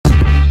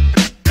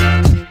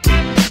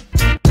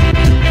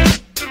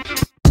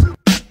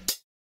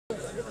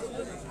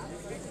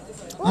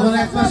আমার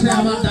এক পাশে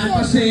আমার ডান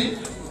পাশে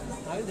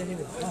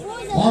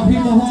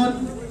Ovi-Mohon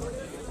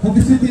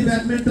হবিসিটি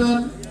ব্যাডমিন্টন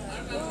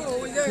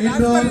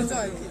ইনডোর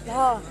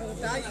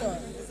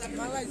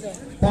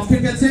পক্ষে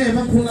খেলছে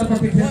এবং খুলনার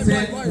পক্ষে খেলছে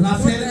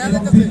রাসেল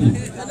এবং দিপু।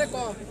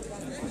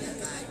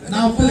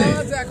 নাও প্লে।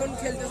 এখন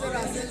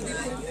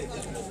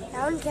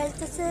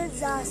খেলতেছে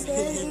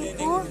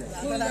রাসেল-দিপু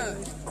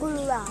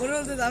খুলনা।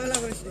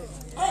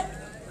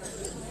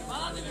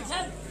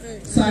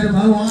 সাইড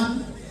ভাই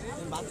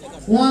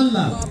ওয়ান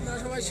লাভ। আপনারা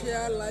সবাই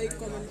শেয়ার লাইক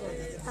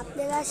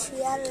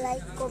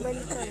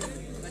কমেন্ট করেন।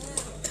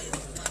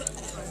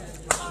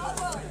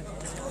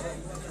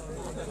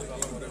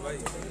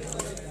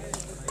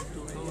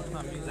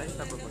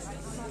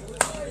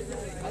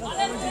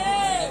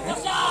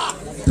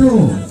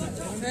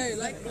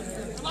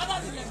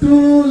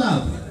 Two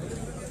love.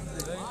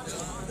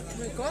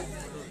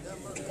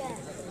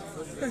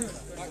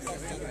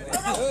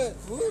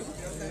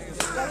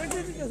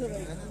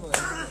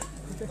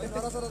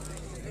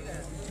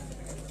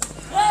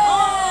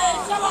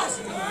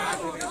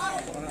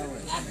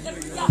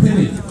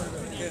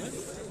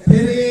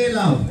 Three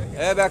love.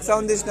 Back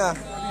sound this না,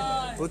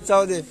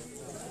 উৎসাহ দে।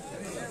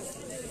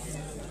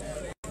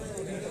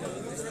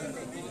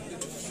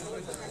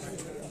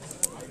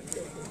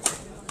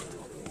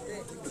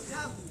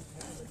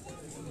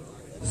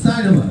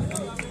 Side over.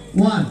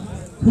 One.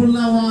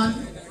 Khulna one.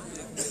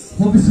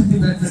 Hobby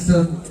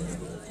Badminton.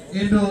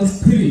 Indoor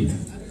 3.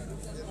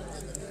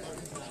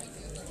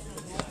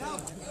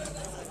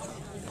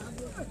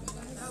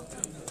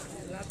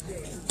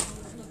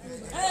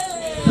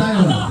 Side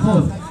over.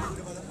 4.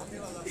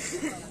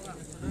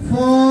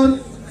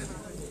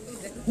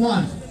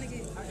 4-1.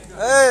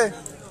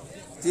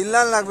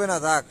 চিল্লান লাগবে না,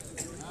 থাক,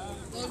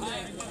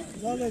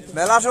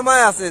 মেলা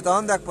সময় আছে,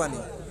 তখন দেখ পানি।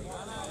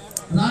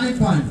 Running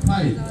point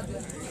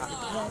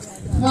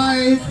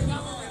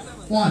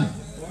 5-1.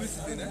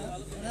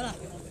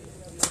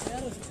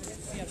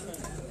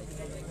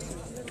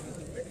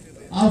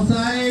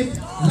 Outside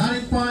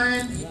running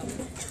point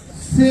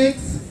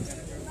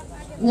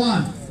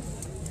 6-1.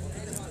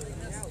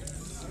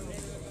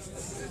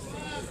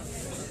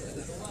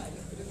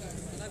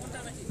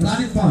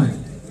 Running point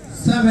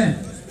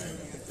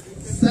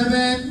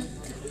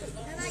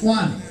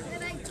 7-1.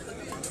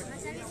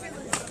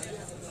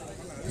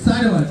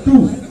 Side over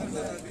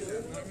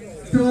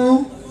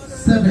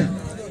 2-7.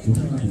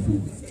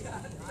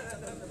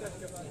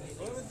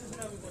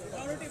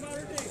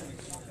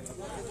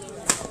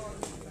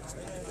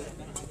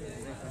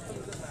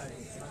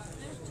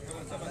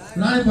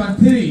 Running point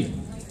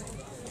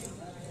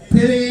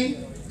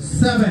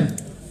 3-7.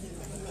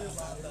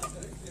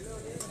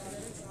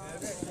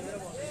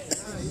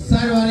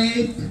 Side over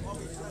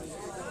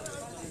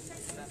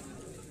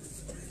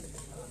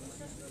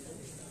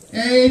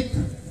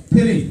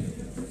 8-3.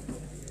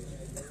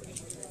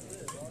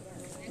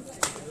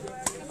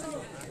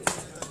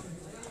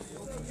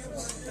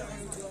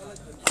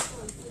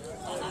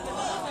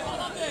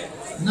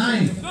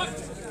 Nine,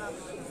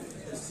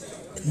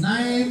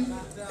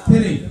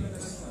 9-3.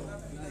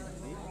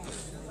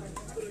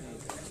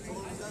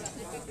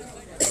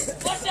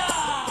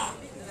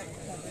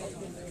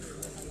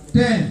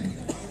 Ten,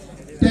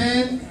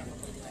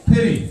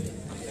 10-3.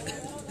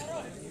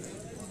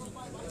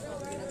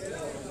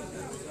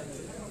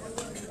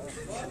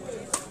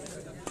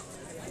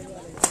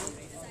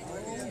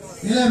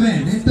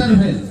 11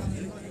 interval.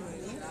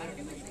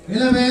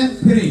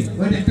 11-3.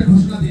 Wait, একটা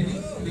ঘোষণা দিয়ে নিই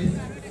প্লিজ।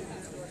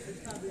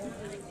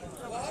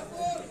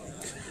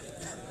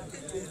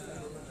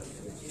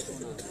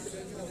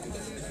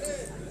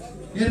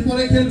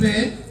 এরপরে খেলবে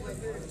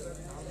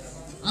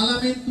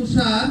আলামিন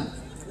তুষার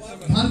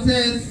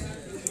ভার্সেস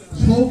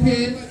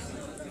শৌখিন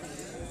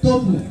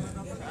তপু।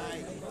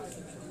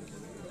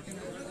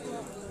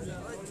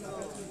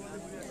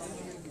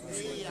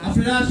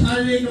 আপনারা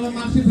শারীরিক এবং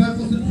মানসিকভাবে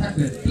প্রস্তুত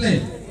থাকবেন। প্লে।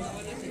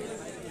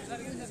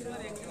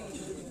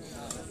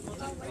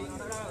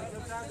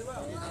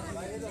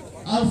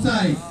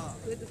 Outside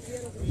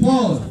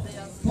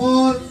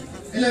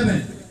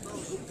 4-11.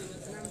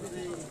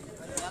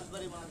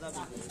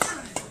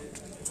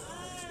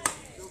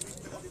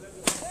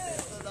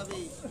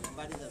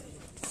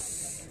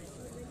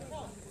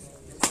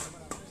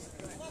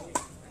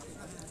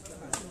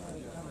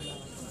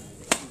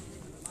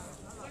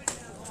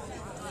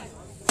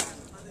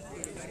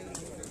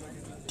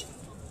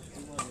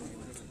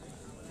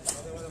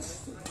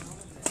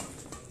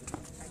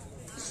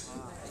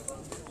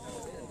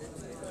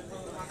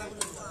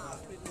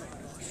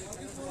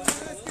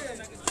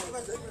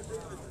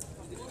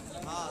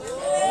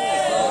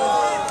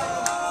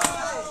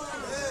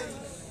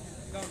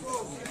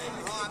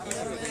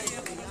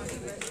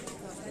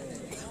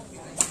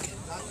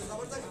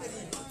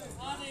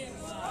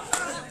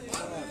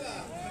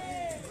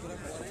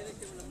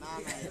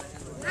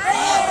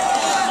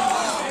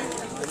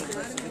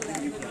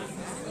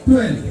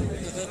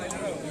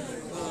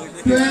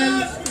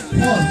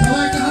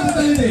 সবাই একটা হাত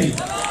তালি দেই।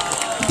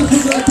 এত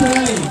সুন্দর একটা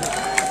rally.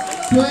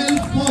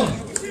 12-4।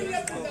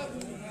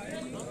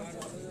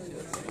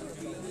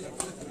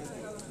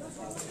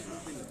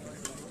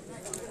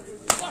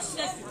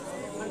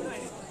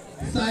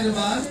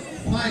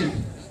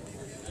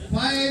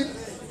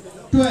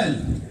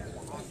 12.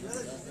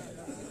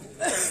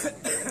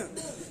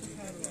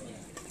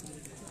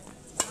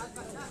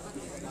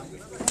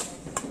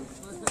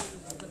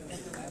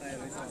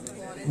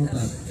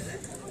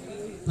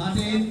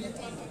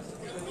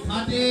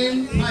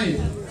 Thirteen, 5.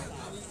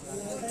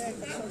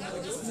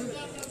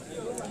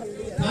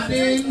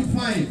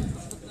 5.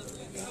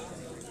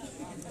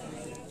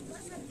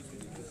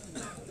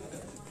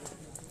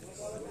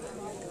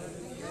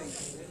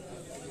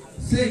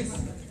 6.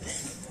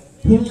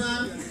 Khulna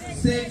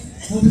 6.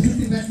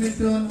 Ovi-City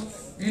Badminton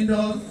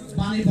Indoor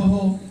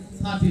Ovi-Mohon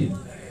 13.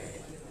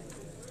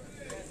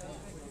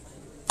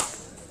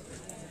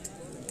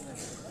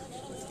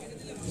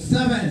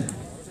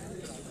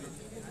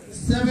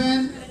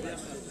 7.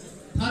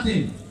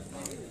 13.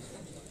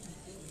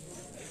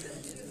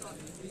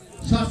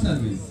 Short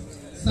service.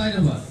 Side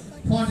over.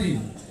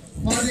 14.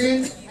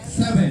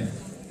 7.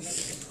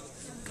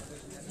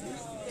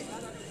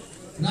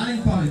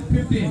 Running point.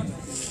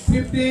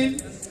 15.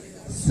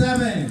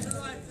 7.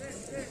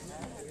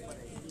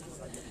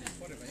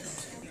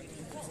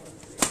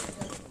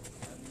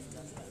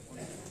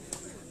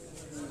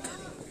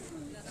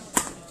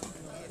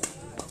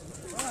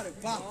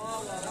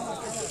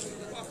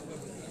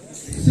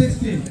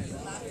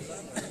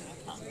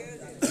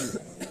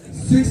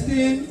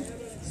 Sixteen,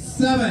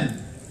 7.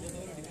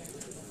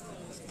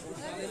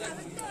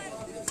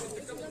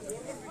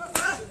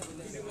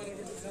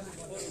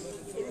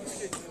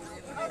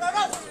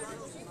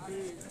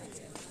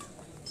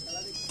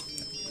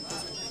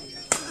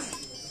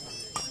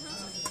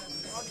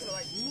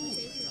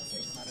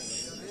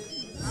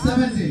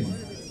 17.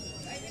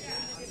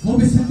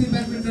 Ovi-City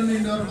Badminton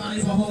Indoor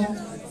Ovi-Mohon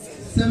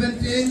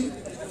 17.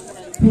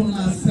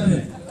 Khulna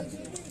 7.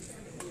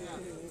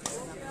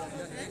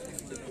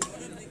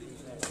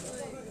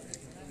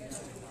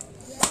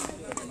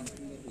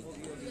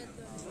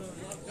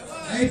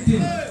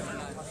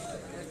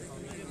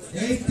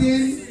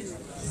 18.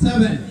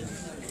 7.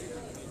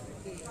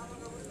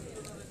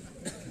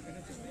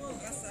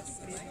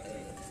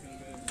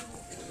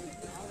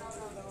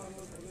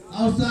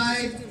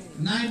 Outside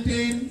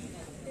 19.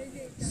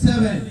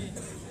 7.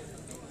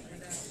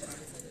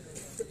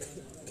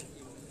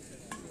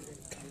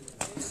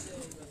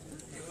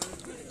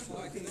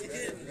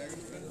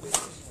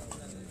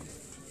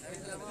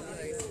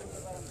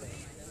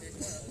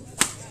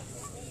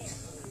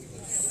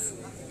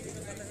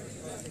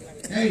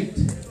 8.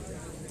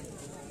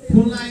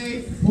 Khulna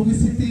 8.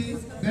 Ovi-City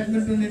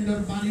Badminton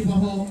Indoor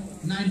Ovi-Mohon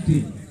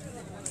 19.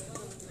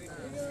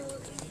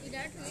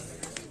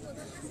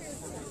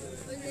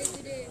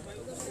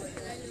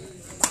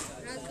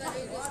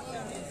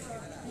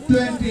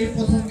 20.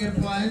 প্রথম game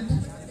point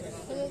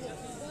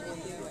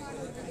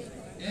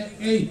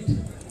 8.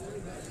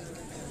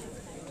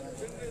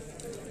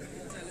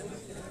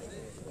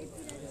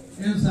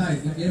 Inside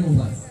the game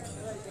over.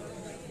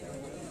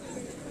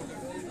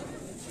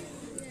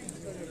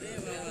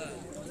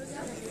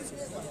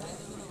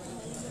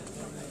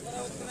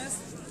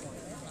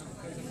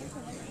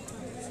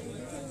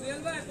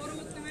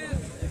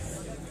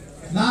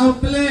 Now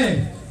play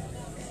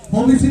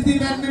Ovi-City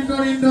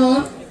Badminton Indoor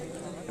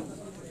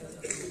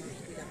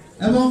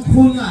এবং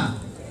Khulna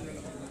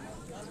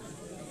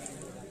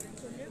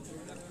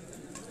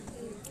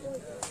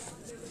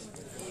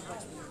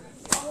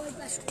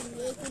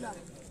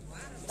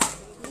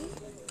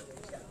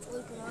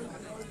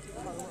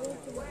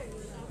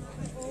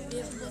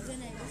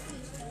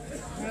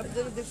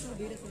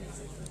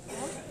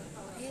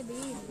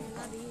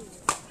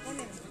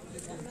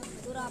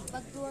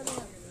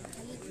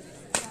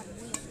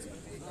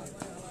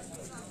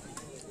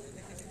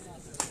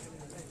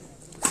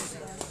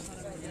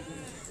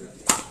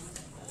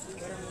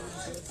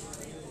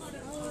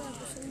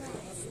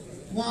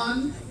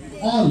one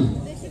all.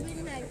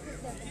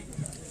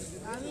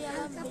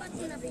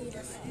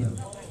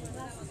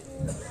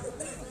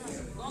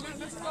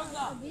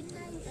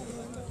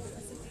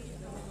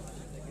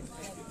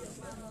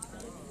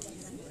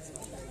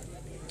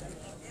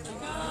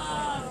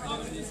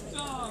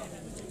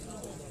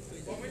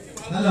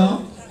 Hello.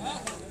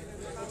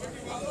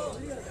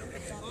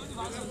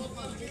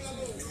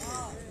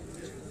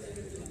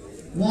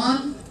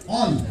 One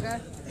all.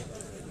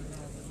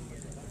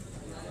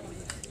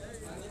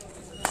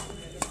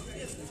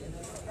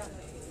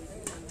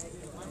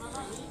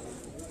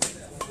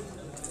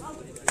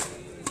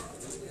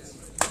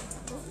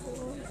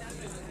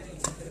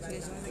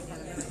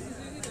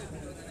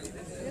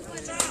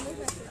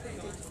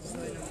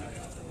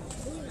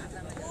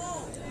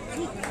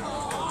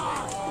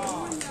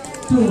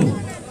 Two.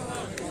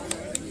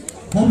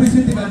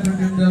 Ovi-City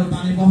Badminton Indoor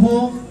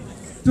Ovi-Mohon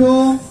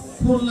 2.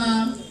 Khulna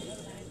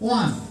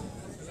 1.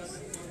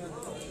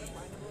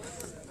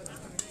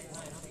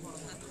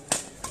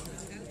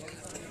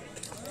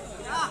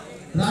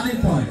 Running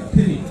point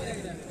 3.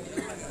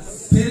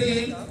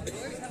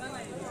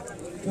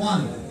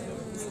 1.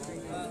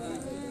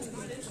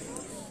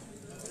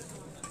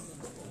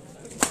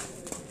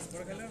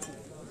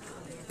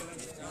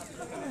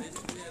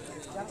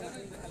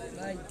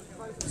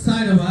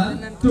 Side over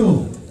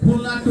 2.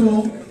 Khulna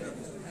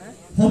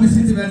 2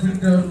 Ovi-City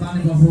Badminton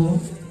Ovi-Mohon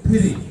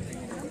 3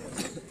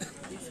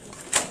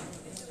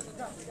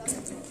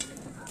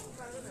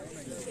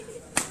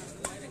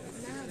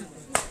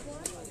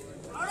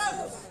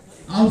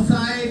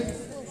 outside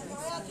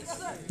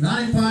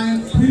running point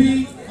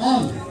 3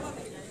 all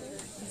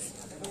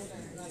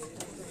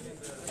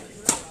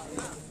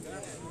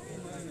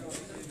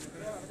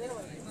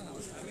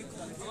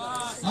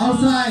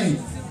outside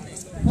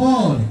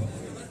 4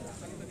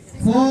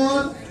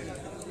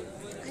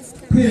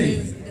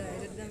 3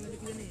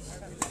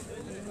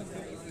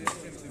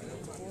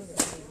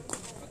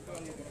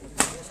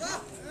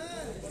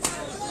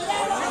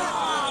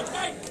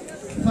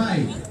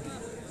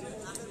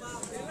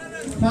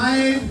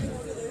 5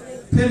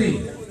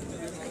 3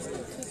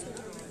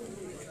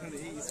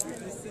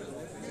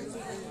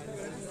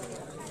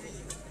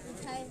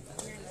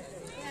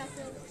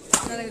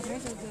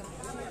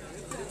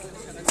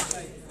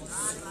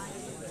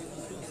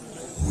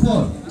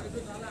 4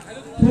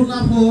 Khulna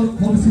 4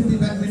 Ovi-City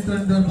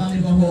Badminton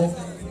Ovi-Mohon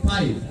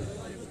 5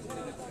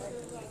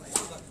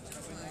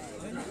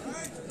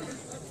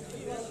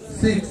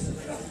 6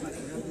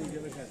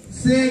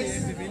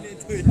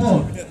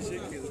 4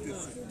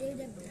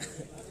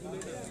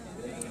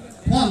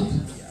 fault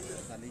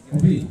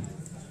Ovi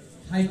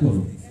high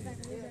করো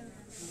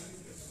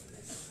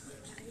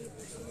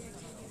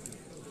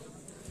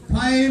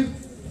 5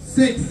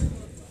 6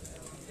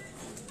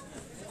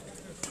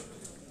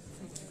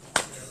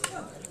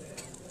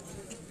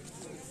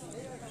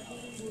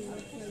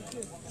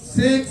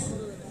 6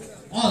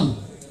 all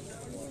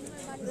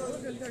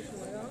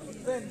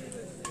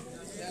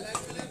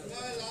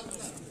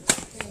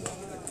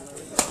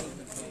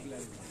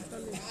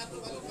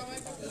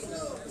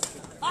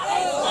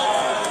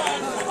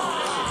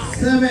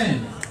seven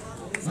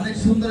অনেক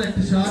সুন্দর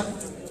একটা shot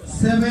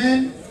 7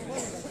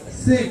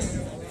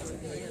 6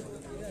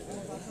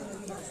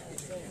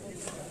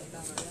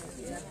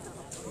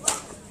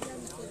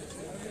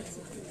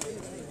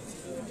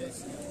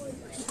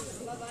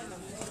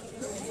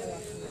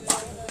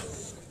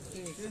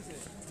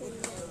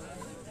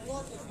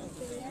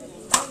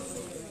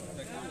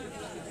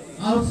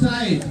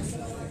 outside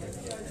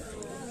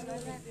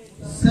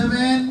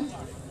 7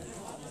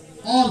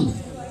 all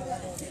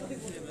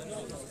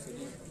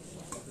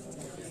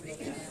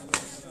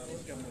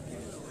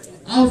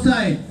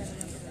outside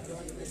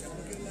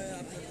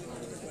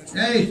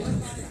 8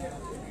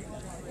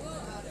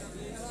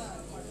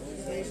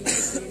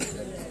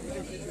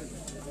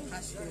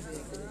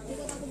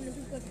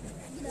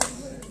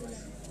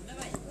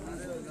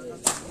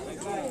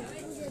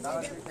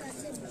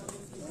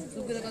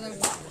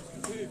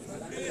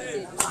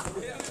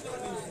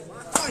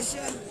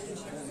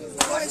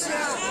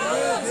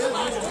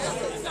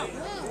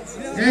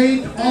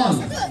 8 all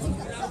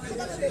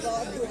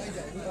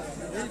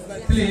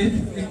please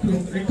একটু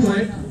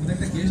wait আমাদের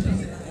একটা guest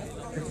আছে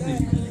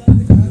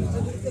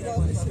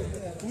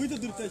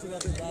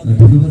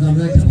ধন্যবাদ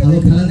আমরা একটা ভালো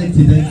খেলা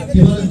দেখছি তাই কি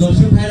বলেন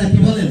দর্শক ভাইরা কি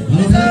বলেন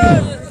ভালো খেলা তো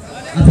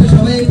আচ্ছা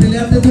সবাই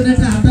প্লেয়ারদের জন্য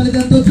একটা হাততালি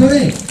দেন তো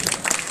জোরে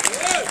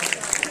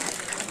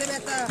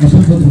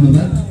অসংখ্য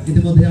ধন্যবাদ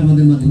ইতিমধ্যে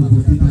আমাদের মাঝে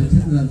উপস্থিত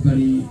হয়েছেন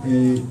রাজবাড়ী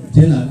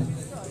জেলার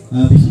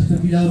বিশিষ্ট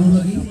ক্রীড়া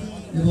অনুরাগী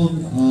এবং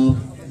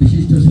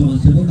বিশিষ্ট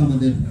সমাজসেবক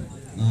আমাদের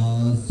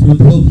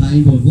শ্রদ্ধেয় ভাই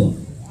বলবো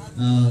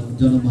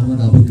জনাব মোহাম্মদ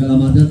আবুল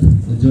কালাম আজাদ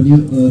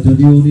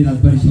যদিও উনি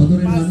রাজবাড়ী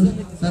সদরের মানুষ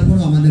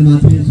তারপরও আমাদের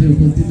মাঝে এসে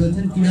উপস্থিত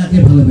হয়েছেন ক্রীড়াকে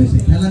ভালোবেসে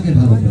খেলাকে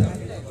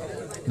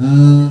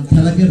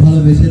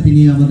ভালোবেসে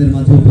তিনি আমাদের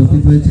মাঝে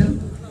উপস্থিত হয়েছেন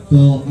তো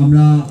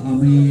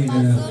আমি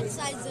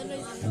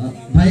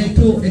ভাই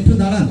একটু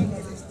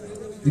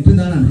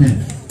দাঁড়ান হ্যাঁ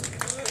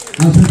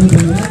অসংখ্য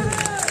ধন্যবাদ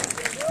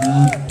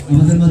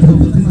আমাদের মাঝে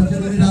উপস্থিত হয়েছেন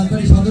উনি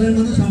রাজবাড়ী সদরের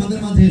মানুষ আমাদের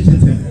মাঝে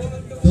এসেছেন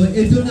তো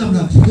এর জন্য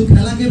আমরা শুধু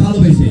খেলাকে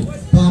ভালোবেসে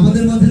তো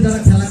আমাদের মাঝে যারা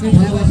খেলাকে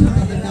ভালোবাসে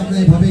তাদেরকে আমরা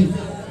এইভাবেই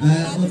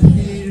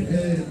অতিথির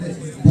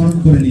বরণ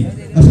করে নিই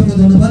অসংখ্য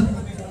ধন্যবাদ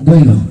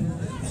ধন্যবাদ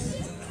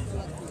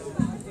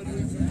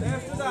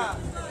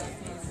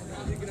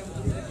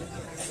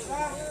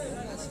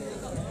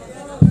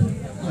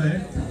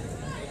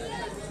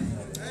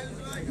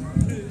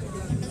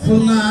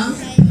Khulna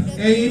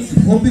 8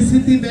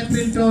 Ovi-City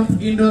Badminton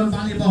Indoor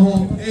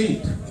Ovi-Mohon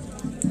 8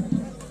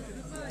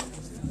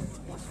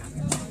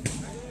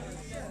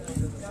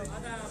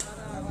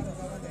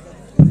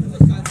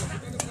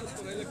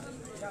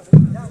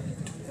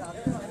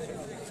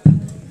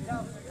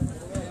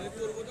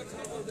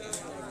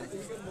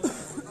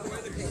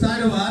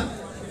 side over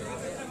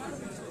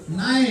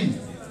 9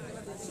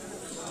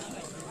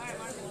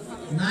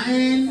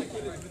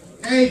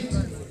 8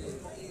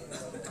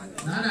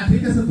 না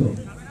ঠিক আছে তো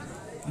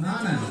না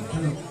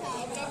হ্যালো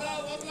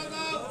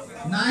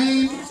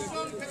 9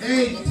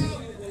 8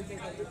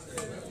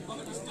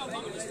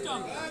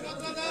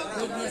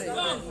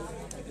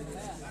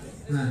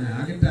 হ্যাঁ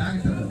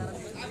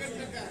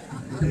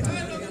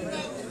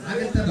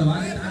আগেরটা দাও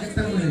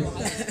আগেরটা করে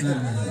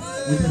হ্যাঁ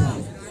ওইটা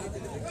ভালো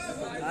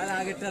আর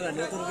আগেরটা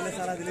নতুন করে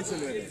সারা দিলে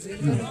চলবে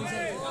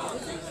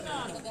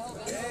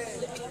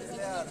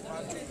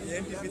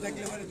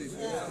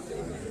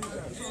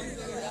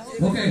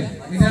ওকে,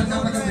 এটার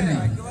কাছাকাছি নেই।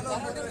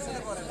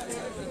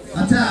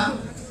 আচ্ছা,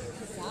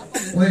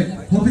 ওই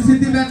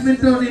হবিসিটি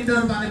ব্যাডমিন্টন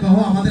ইনডোর পানিবহ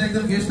আমাদের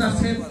একজন গেস্ট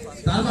আসছেন,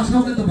 তার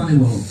বাসাও কিন্তু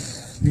পানিবহ।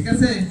 ঠিক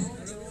আছে,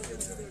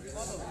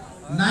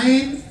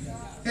 9,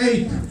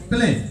 8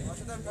 প্লে।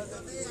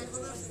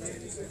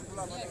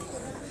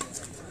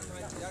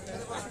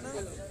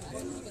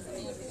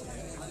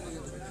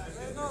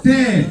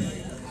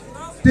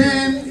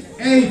 Ten,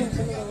 8.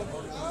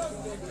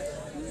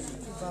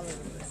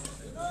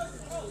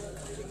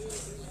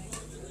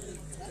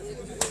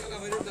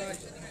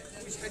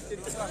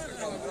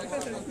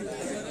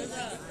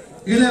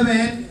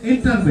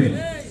 ইন্টারভেল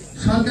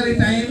সরকারি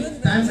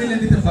টাইম মিলে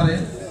দিতে পারে।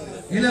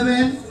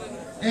 11,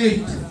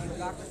 8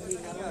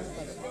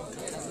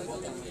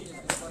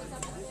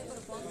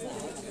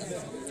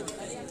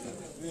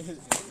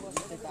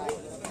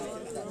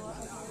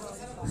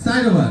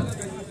 side over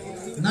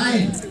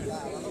 9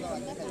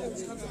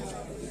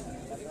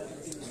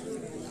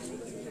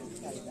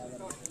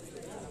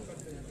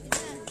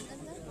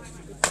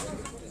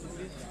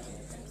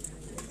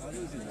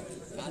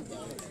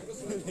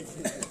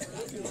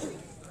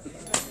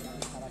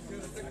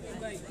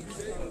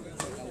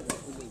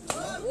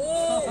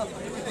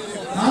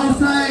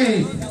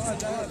 outside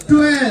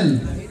 12,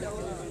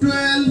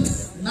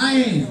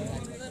 9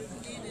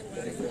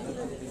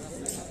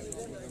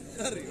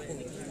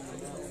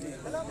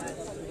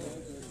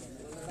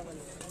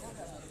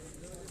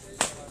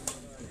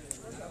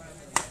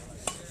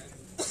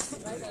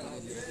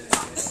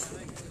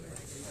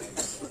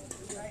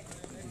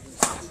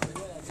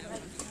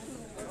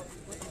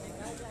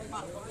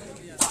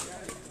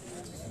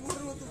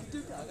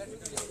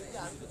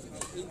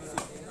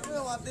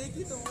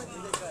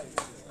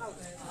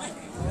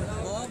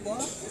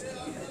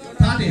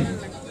 13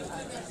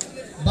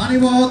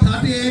 Banibah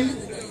 13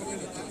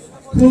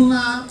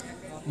 Khulna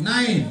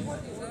 9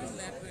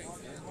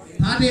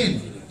 13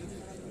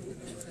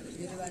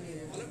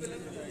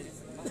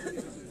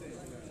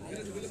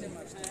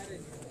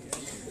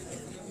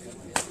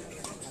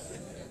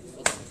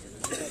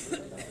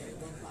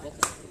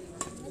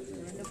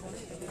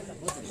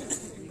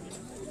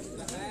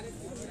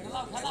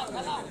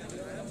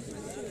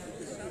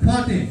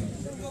 14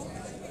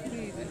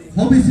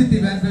 হবিসিটি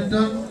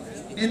badminton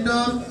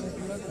indoor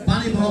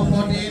পানিবহ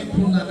 14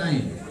 Khulna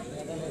 9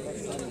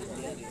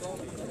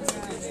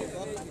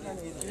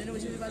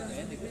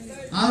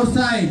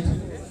 outside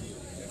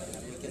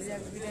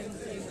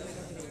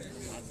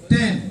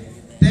 10,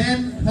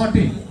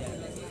 14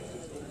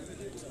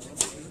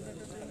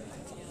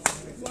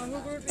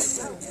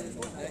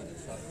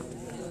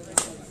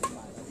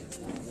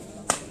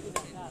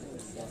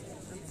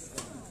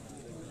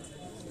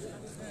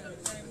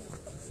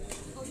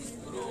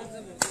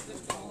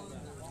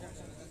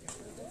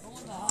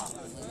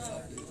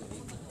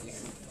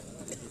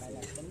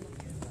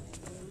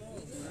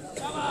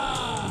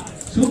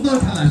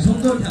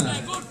 সুন্দর খেলা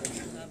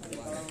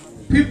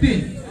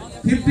 15,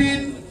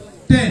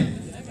 10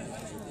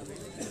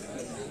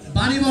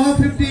 Banibah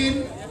 15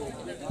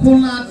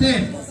 Khulna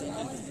 10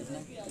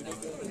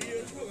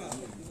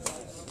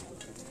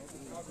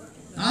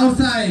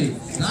 outside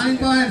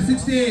 9 point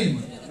 16,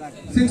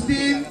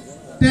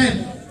 10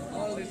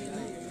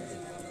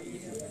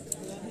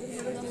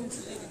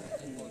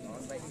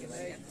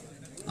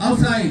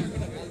 outside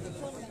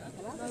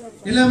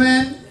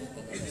 11,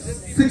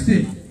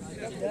 16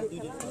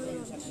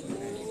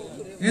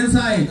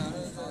 inside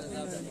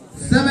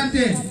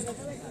 17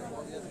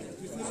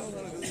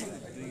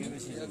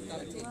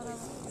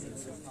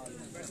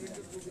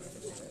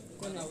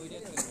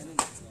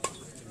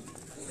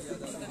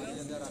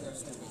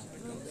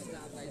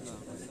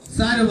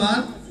 side over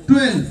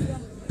 12,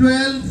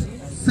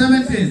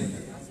 17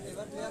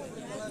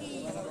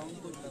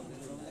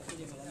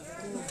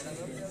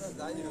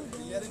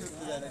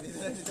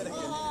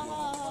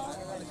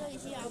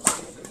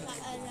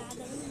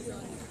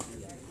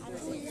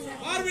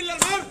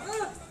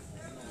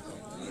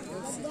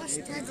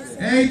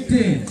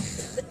 18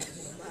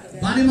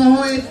 Banibah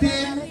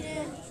 18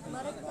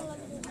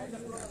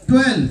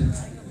 12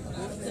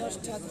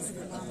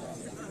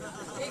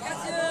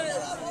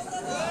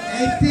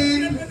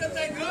 18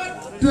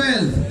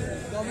 12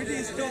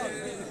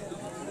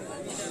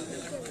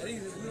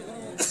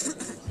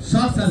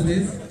 short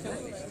service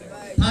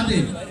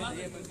 13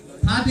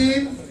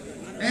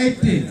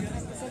 18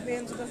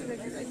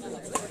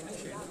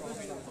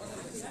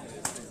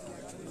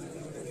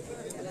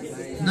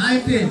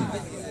 19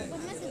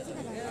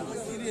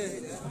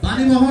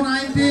 Banibah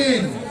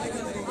 19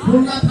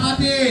 Khulna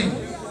 13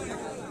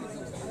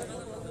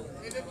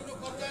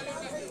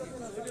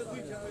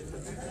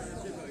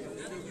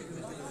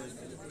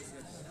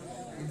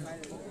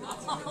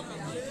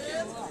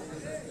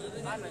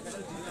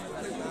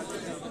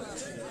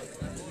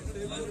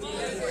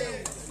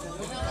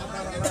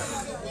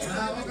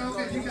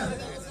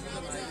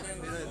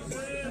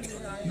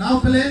 now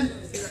play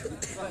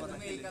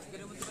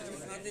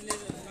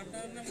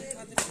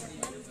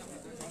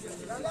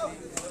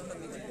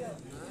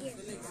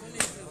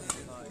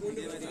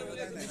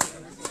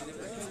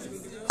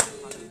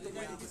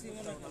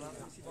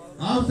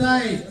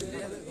Outside.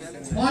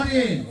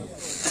 14.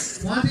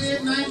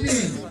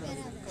 19.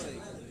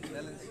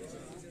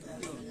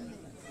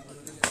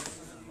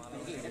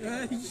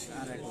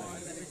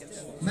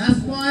 Match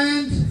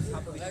point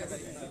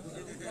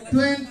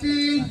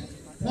 20-14.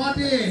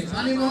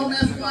 Ovi-Mohon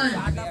match point.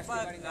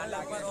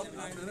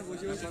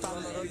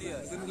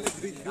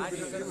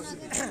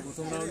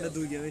 প্রথম রাউন্ডে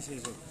 2 গেমে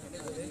শেষ হবে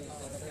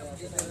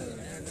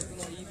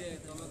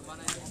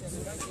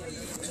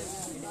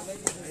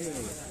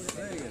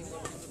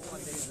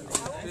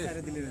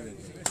আরে দিলে দেবে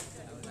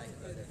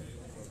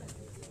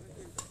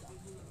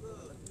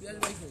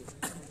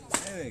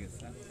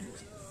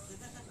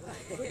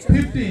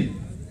 15.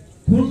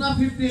 Khulna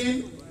 15.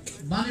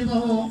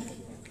 Ovi-Mohon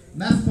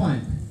match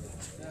point.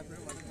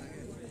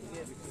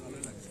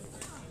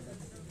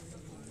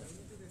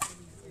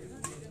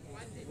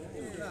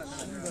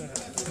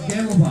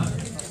 Game over.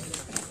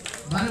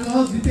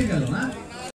 Ovi-Mohon জিতে গেল না